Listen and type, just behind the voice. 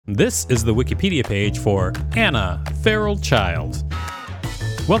This is the Wikipedia page for Anna, Feral Child.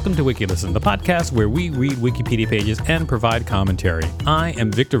 Welcome to WikiListen, the podcast where we read Wikipedia pages and provide commentary. I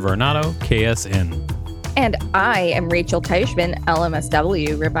am Victor Varnado, KSN. And I am Rachel Teichman,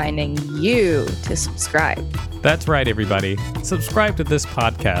 LMSW, reminding you to subscribe. That's right, everybody. Subscribe to this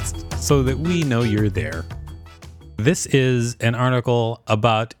podcast so that we know you're there. This is an article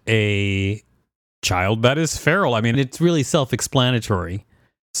about a child that is feral. I mean, it's really self-explanatory.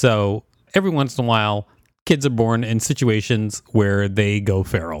 So every once in a while, kids are born in situations where they go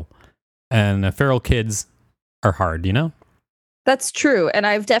feral. And feral kids are hard, you know? That's true. And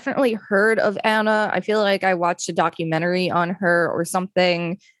I've definitely heard of Anna. I feel like I watched a documentary on her or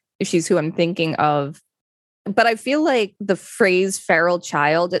something, if she's who I'm thinking of. But I feel like the phrase feral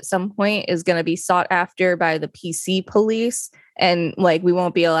child at some point is going to be sought after by the PC police. And like, we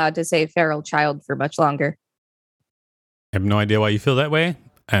won't be allowed to say feral child for much longer. I have no idea why you feel that way.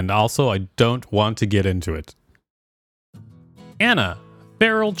 And also, I don't want to get into it. Anna,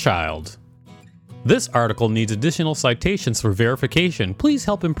 Feral Child. This article needs additional citations for verification. Please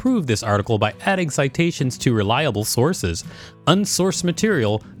help improve this article by adding citations to reliable sources. Unsourced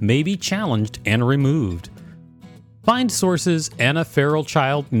material may be challenged and removed. Find sources: Anna, Feral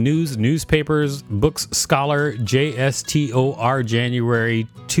Child, News, Newspapers, Books, Scholar, JSTOR, January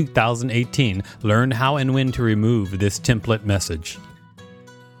 2018. Learn how and when to remove this template message.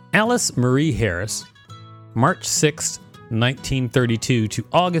 Alice Marie Harris, March 6, 1932 to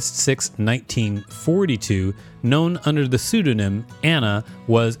August 6, 1942, known under the pseudonym Anna,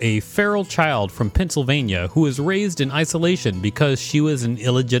 was a feral child from Pennsylvania who was raised in isolation because she was an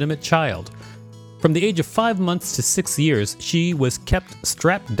illegitimate child. From the age of 5 months to 6 years, she was kept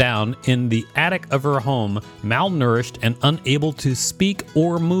strapped down in the attic of her home, malnourished and unable to speak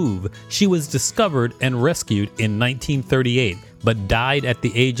or move. She was discovered and rescued in 1938, but died at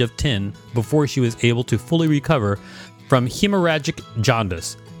the age of 10 before she was able to fully recover from hemorrhagic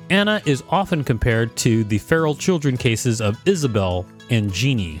jaundice. Anna is often compared to the feral children cases of Isabel and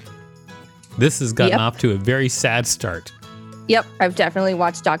Jeannie. This has gotten off to a very sad start. Yep, I've definitely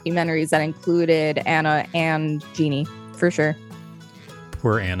watched documentaries that included Anna and Jeannie, for sure.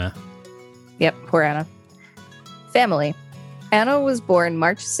 Poor Anna. Yep, poor Anna. Family. Anna was born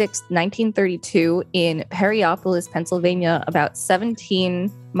March 6, 1932 in Perryopolis, Pennsylvania, about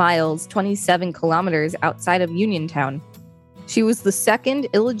 17 miles, 27 kilometers outside of Uniontown. She was the second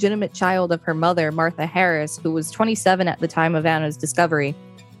illegitimate child of her mother, Martha Harris, who was 27 at the time of Anna's discovery.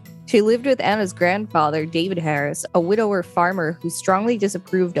 She lived with Anna's grandfather, David Harris, a widower farmer who strongly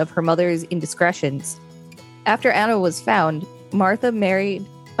disapproved of her mother's indiscretions. After Anna was found, Martha married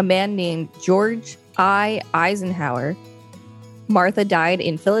a man named George I. Eisenhower. Martha died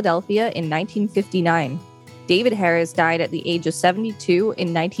in Philadelphia in 1959. David Harris died at the age of 72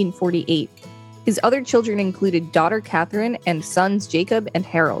 in 1948. His other children included daughter Catherine and sons Jacob and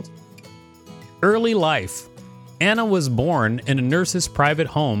Harold. Early life. Anna was born in a nurse's private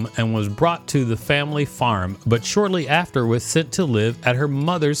home and was brought to the family farm, but shortly after was sent to live at her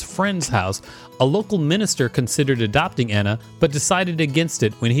mother's friend's house. A local minister considered adopting Anna, but decided against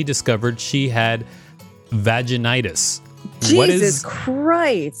it when he discovered she had vaginitis. Jesus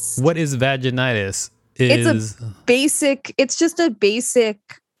Christ. What is vaginitis? It's just a basic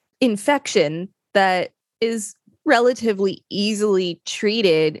infection that is relatively easily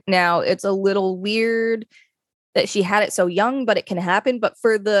treated. Now, it's a little weird that she had it so young, but it can happen. But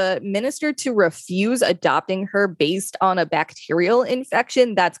for the minister to refuse adopting her based on a bacterial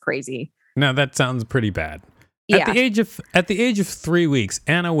infection, that's crazy. Now, that sounds pretty bad. Yeah. At the age of 3 weeks,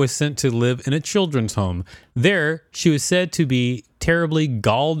 Anna was sent to live in a children's home. There, she was said to be terribly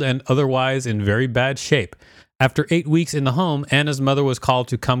galled and otherwise in very bad shape. After 8 weeks in the home, Anna's mother was called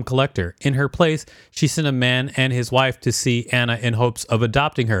to come collect her. In her place, she sent a man and his wife to see Anna in hopes of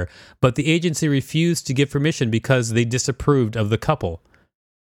adopting her, but the agency refused to give permission because they disapproved of the couple.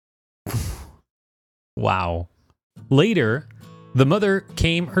 Wow. Later, the mother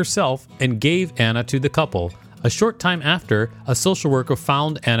came herself and gave Anna to the couple. A short time after, a social worker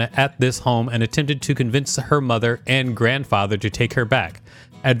found Anna at this home and attempted to convince her mother and grandfather to take her back.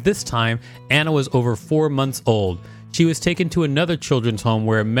 At this time, Anna was over 4 months old. She was taken to another children's home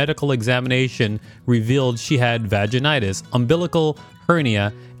where a medical examination revealed she had vaginitis, umbilical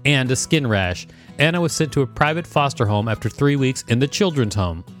hernia, and a skin rash. Anna was sent to a private foster home after 3 weeks in the children's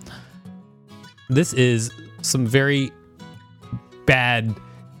home. This is some very bad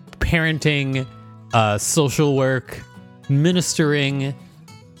parenting, social work, ministering,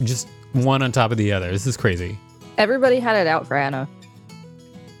 just one on top of the other. This is crazy. Everybody had it out for Anna.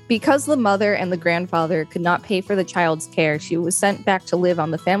 Because the mother and the grandfather could not pay for the child's care, she was sent back to live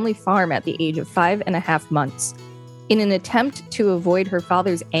on the family farm at the age of 5.5 months. In an attempt to avoid her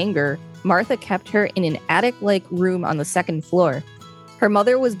father's anger, Martha kept her in an attic-like room on the second floor. Her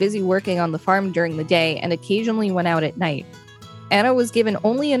mother was busy working on the farm during the day and occasionally went out at night. Anna was given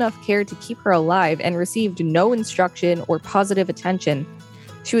only enough care to keep her alive and received no instruction or positive attention.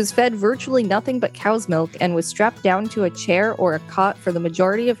 She was fed virtually nothing but cow's milk and was strapped down to a chair or a cot for the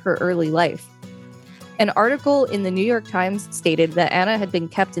majority of her early life. An article in the New York Times stated that Anna had been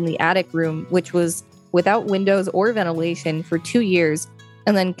kept in the attic room, which was without windows or ventilation, for 2 years,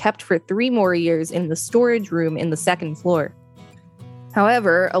 and then kept for 3 more years in the storage room in the second floor.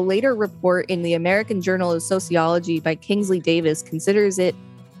 However, a later report in the American Journal of Sociology by Kingsley Davis considers it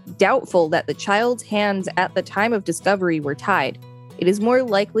doubtful that the child's hands at the time of discovery were tied. It is more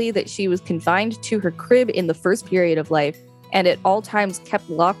likely that she was confined to her crib in the first period of life and at all times kept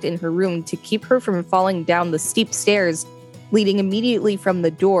locked in her room to keep her from falling down the steep stairs leading immediately from the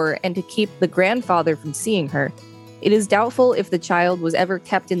door and to keep the grandfather from seeing her. It is doubtful if the child was ever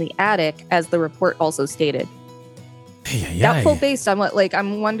kept in the attic, as the report also stated. Doubtful based on what,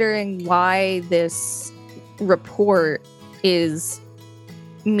 I'm wondering why this report is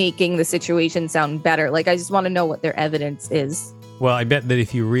making the situation sound better. I just want to know what their evidence is. Well, I bet that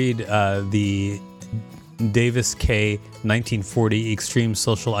if you read the Davis K. 1940 Extreme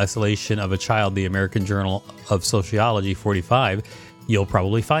Social Isolation of a Child, the American Journal of Sociology 45, you'll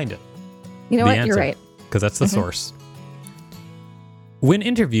probably find it. You know what? You're right. Because that's the source. When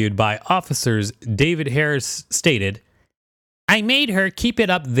interviewed by officers, David Harris stated, "I made her keep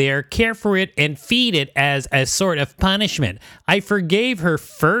it up there, care for it, and feed it as a sort of punishment. I forgave her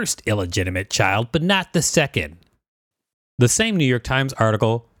first illegitimate child, but not the second." The same New York Times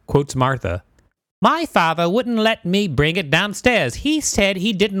article quotes Martha. "My father wouldn't let me bring it downstairs. He said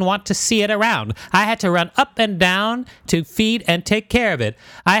he didn't want to see it around. I had to run up and down to feed and take care of it.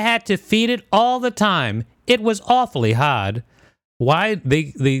 I had to feed it all the time. It was awfully hard." Why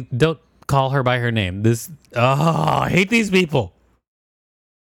they don't call her by her name? I hate these people.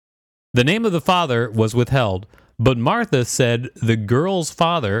 The name of the father was withheld, but Martha said the girl's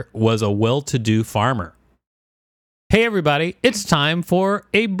father was a well-to-do farmer. Hey everybody, it's time for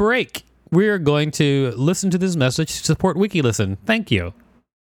a break. We're going to listen to this message to support WikiListen. Thank you.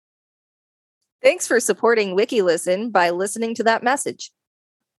 Thanks for supporting WikiListen by listening to that message.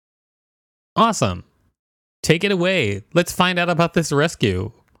 Awesome. Take it away. Let's find out about this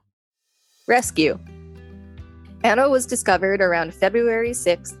rescue. Rescue. Anna was discovered around February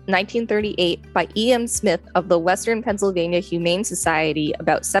 6, 1938 by E.M. Smith of the Western Pennsylvania Humane Society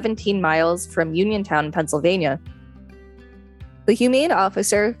about 17 miles from Uniontown, Pennsylvania. The humane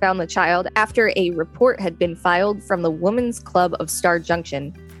officer found the child after a report had been filed from the Women's Club of Star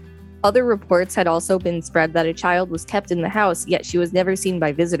Junction. Other reports had also been spread that a child was kept in the house, yet she was never seen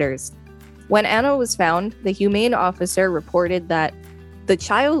by visitors. When Anna was found, the humane officer reported that the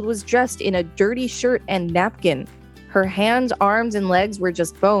child was dressed in a dirty shirt and napkin. Her hands, arms, and legs were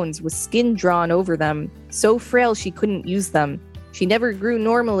just bones with skin drawn over them, so frail she couldn't use them. She never grew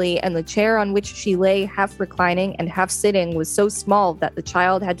normally, and the chair on which she lay, half reclining and half sitting, was so small that the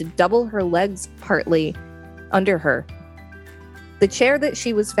child had to double her legs partly under her. The chair that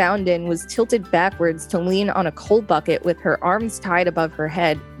she was found in was tilted backwards to lean on a coal bucket with her arms tied above her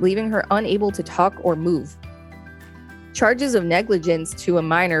head, leaving her unable to talk or move. Charges of negligence to a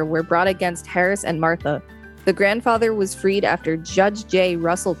minor were brought against Harris and Martha. The grandfather was freed after Judge J.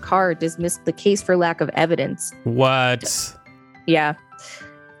 Russell Carr dismissed the case for lack of evidence. What? Yeah.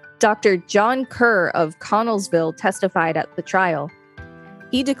 Dr. John Kerr of Connellsville testified at the trial.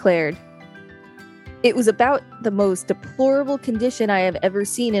 He declared, "It was about the most deplorable condition I have ever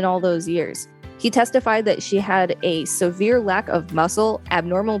seen in all those years." He testified that she had a severe lack of muscle,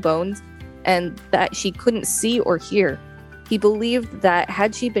 abnormal bones, and that she couldn't see or hear. He believed that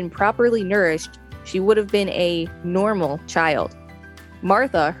had she been properly nourished, she would have been a normal child.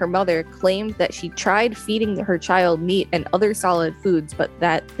 Martha, her mother, claimed that she tried feeding her child meat and other solid foods, but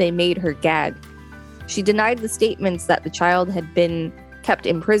that they made her gag. She denied the statements that the child had been kept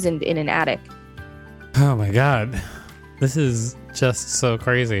imprisoned in an attic. Oh my God. This is just so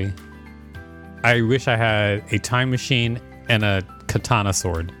crazy. I wish I had a time machine and a katana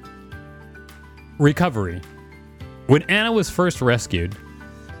sword. Recovery. When Anna was first rescued,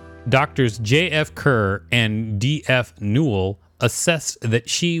 doctors J.F. Kerr and D.F. Newell assessed that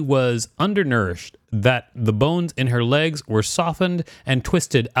she was undernourished, that the bones in her legs were softened and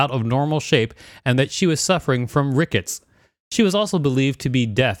twisted out of normal shape, and that she was suffering from rickets. She was also believed to be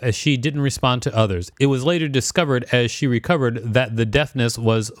deaf as she didn't respond to others. It was later discovered as she recovered that the deafness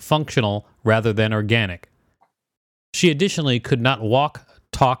was functional rather than organic. She additionally could not walk,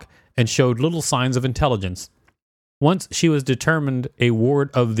 talk, and showed little signs of intelligence. Once she was determined a ward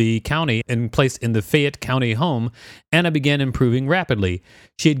of the county and placed in the Fayette County home, Anna began improving rapidly.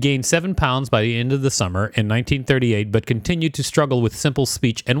 She had gained 7 pounds by the end of the summer in 1938, but continued to struggle with simple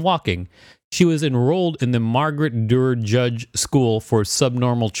speech and walking. She was enrolled in the Margaret Durr Judge School for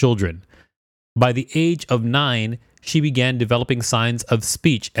Subnormal Children. By the age of 9, she began developing signs of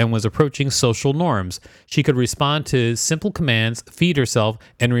speech and was approaching social norms. She could respond to simple commands, feed herself,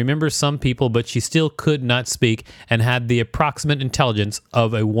 and remember some people, but she still could not speak and had the approximate intelligence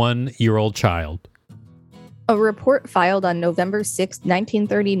of a 1-year-old child. A report filed on November 6,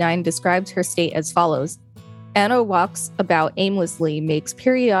 1939 describes her state as follows. Anna walks about aimlessly, makes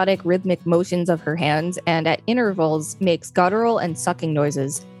periodic rhythmic motions of her hands, and at intervals makes guttural and sucking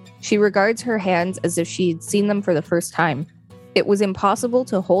noises. She regards her hands as if she had seen them for the first time. It was impossible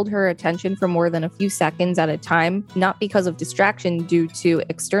to hold her attention for more than a few seconds at a time, not because of distraction due to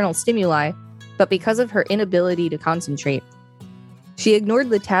external stimuli, but because of her inability to concentrate. She ignored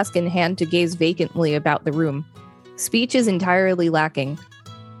the task in hand to gaze vacantly about the room. Speech is entirely lacking.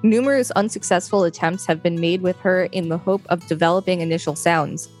 Numerous unsuccessful attempts have been made with her in the hope of developing initial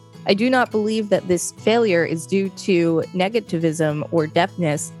sounds. I do not believe that this failure is due to negativism or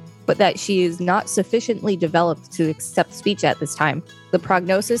deafness, but that she is not sufficiently developed to accept speech at this time. The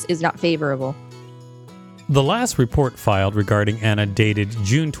prognosis is not favorable. The last report filed regarding Anna, dated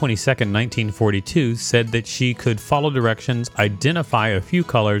June 22, 1942, said that she could follow directions, identify a few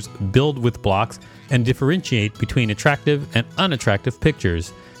colors, build with blocks, and differentiate between attractive and unattractive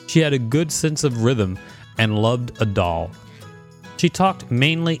pictures. She had a good sense of rhythm and loved a doll. She talked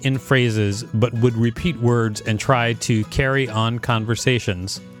mainly in phrases, but would repeat words and try to carry on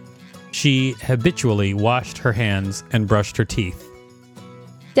conversations. She habitually washed her hands and brushed her teeth.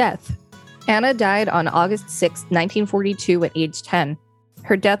 Death. Anna died on August 6, 1942 at age 10.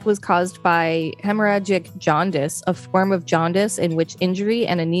 Her death was caused by hemorrhagic jaundice, a form of jaundice in which injury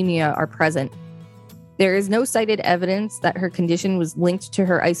and anemia are present. There is no cited evidence that her condition was linked to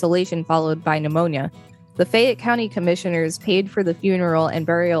her isolation followed by pneumonia. The Fayette County Commissioners paid for the funeral and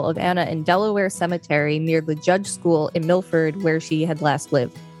burial of Anna in Delaware Cemetery near the Judge School in Milford, where she had last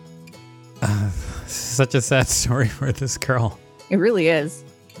lived. Such a sad story for this girl. It really is.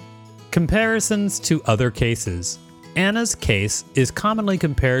 Comparisons to other cases. Anna's case is commonly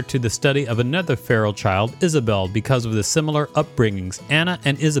compared to the study of another feral child, Isabel, because of the similar upbringings. Anna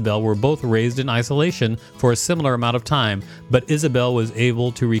and Isabel were both raised in isolation for a similar amount of time, but Isabel was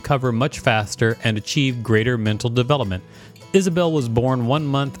able to recover much faster and achieve greater mental development. Isabel was born 1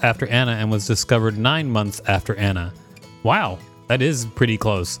 month after Anna and was discovered 9 months after Anna. Wow, that is pretty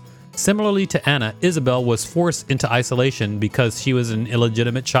close. Similarly to Anna, Isabel was forced into isolation because she was an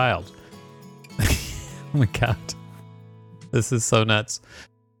illegitimate child. Oh my God. This is so nuts.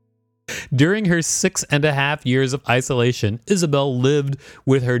 During her 6.5 years of isolation, Isabel lived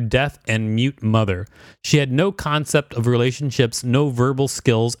with her deaf and mute mother. She had no concept of relationships, no verbal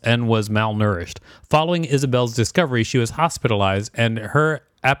skills, and was malnourished. Following Isabel's discovery, she was hospitalized, and her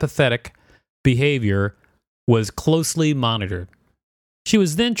apathetic behavior was closely monitored. She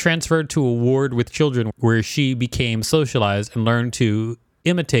was then transferred to a ward with children where she became socialized and learned to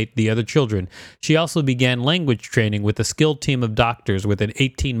imitate the other children. She also began language training with a skilled team of doctors within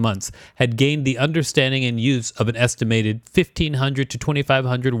 18 months, had gained the understanding and use of an estimated 1,500 to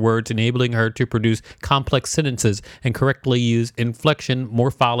 2,500 words, enabling her to produce complex sentences and correctly use inflection,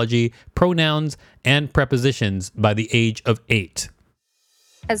 morphology, pronouns, and prepositions by the age of 8.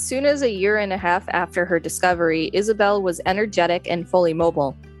 As soon as 1.5 years after her discovery, Isabel was energetic and fully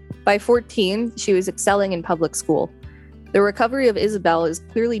mobile. By 14, she was excelling in public school. The recovery of Isabel is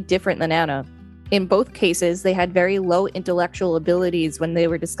clearly different than Anna. In both cases, they had very low intellectual abilities when they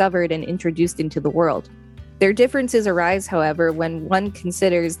were discovered and introduced into the world. Their differences arise, however, when one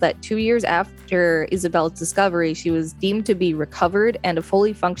considers that 2 years after Isabel's discovery, she was deemed to be recovered and a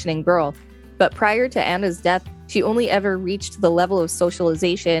fully functioning girl. But prior to Anna's death, she only ever reached the level of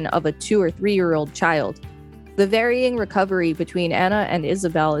socialization of a 2 or 3-year-old child. The varying recovery between Anna and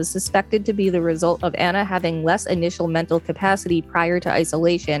Isabel is suspected to be the result of Anna having less initial mental capacity prior to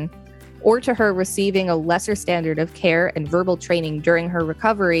isolation, or to her receiving a lesser standard of care and verbal training during her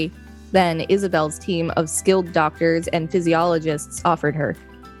recovery than Isabel's team of skilled doctors and physiologists offered her.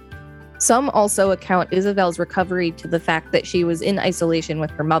 Some also account Isabel's recovery to the fact that she was in isolation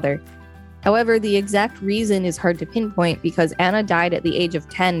with her mother. However, the exact reason is hard to pinpoint because Anna died at the age of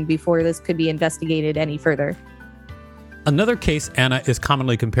 10 before this could be investigated any further. Another case Anna is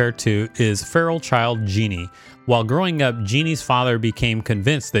commonly compared to is feral child Jeannie. While growing up, Jeannie's father became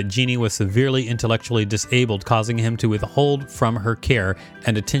convinced that Jeannie was severely intellectually disabled, causing him to withhold from her care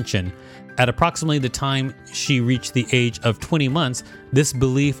and attention. At approximately the time she reached the age of 20 months, this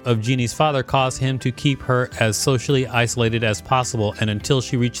belief of Jeannie's father caused him to keep her as socially isolated as possible, and until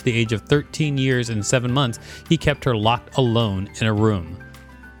she reached the age of 13 years and 7 months, he kept her locked alone in a room.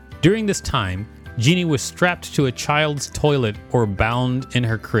 During this time, Jeannie was strapped to a child's toilet or bound in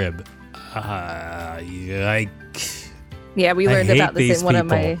her crib. Yeah, we learned about this in one of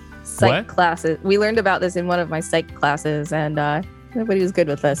my psych classes. We learned about this in one of my psych classes, and nobody was good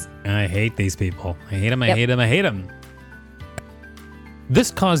with this. I hate these people. I hate them. I hate them. I hate them. This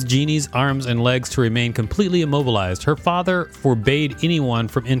caused Jeannie's arms and legs to remain completely immobilized. Her father forbade anyone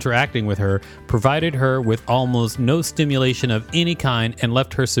from interacting with her, provided her with almost no stimulation of any kind, and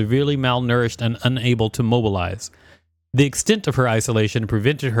left her severely malnourished and unable to mobilize. The extent of her isolation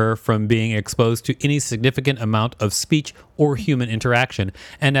prevented her from being exposed to any significant amount of speech or human interaction,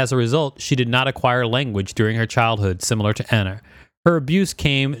 and as a result, she did not acquire language during her childhood, similar to Anna. Her abuse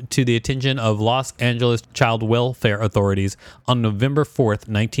came to the attention of Los Angeles child welfare authorities on November 4th,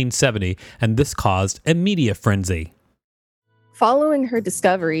 1970, and this caused a media frenzy. Following her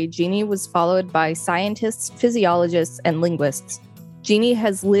discovery, Jeannie was followed by scientists, physiologists, and linguists. Jeannie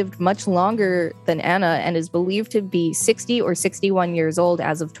has lived much longer than Anna and is believed to be 60 or 61 years old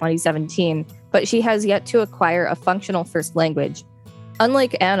as of 2017, but she has yet to acquire a functional first language.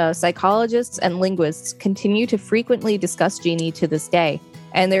 Unlike Anna, psychologists and linguists continue to frequently discuss Jeannie to this day,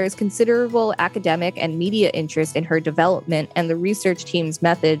 and there is considerable academic and media interest in her development and the research team's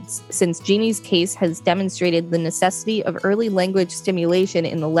methods, since Jeannie's case has demonstrated the necessity of early language stimulation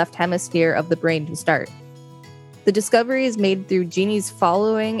in the left hemisphere of the brain to start. The discoveries made through Jeannie's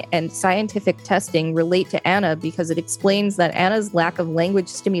following and scientific testing relate to Anna because it explains that Anna's lack of language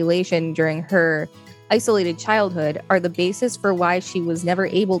stimulation during her isolated childhood are the basis for why she was never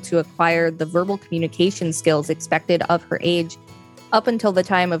able to acquire the verbal communication skills expected of her age up until the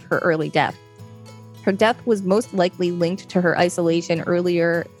time of her early death. Her death was most likely linked to her isolation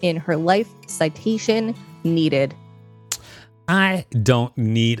earlier in her life. Citation needed. I don't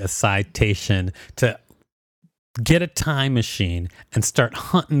need a citation to get a time machine and start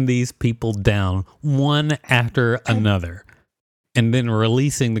hunting these people down one after another, and then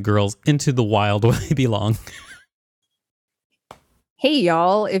releasing the girls into the wild where they belong. Hey,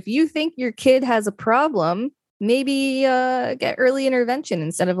 y'all, if you think your kid has a problem, maybe get early intervention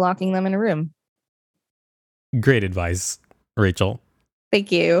instead of locking them in a room. Great advice, Rachel.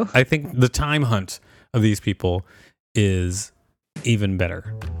 Thank you. I think the time hunt of these people is even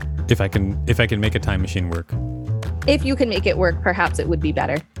better. If I can make a time machine work. If you can make it work, perhaps it would be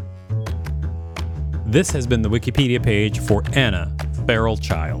better. This has been the Wikipedia page for Anna, feral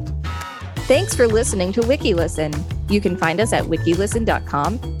child. Thanks for listening to WikiListen. You can find us at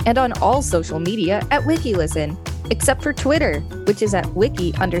wikilisten.com and on all social media at WikiListen, except for Twitter, which is at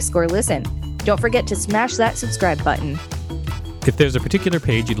wiki_listen. Don't forget to smash that subscribe button. If there's a particular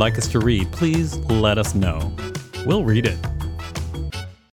page you'd like us to read, please let us know. We'll read it.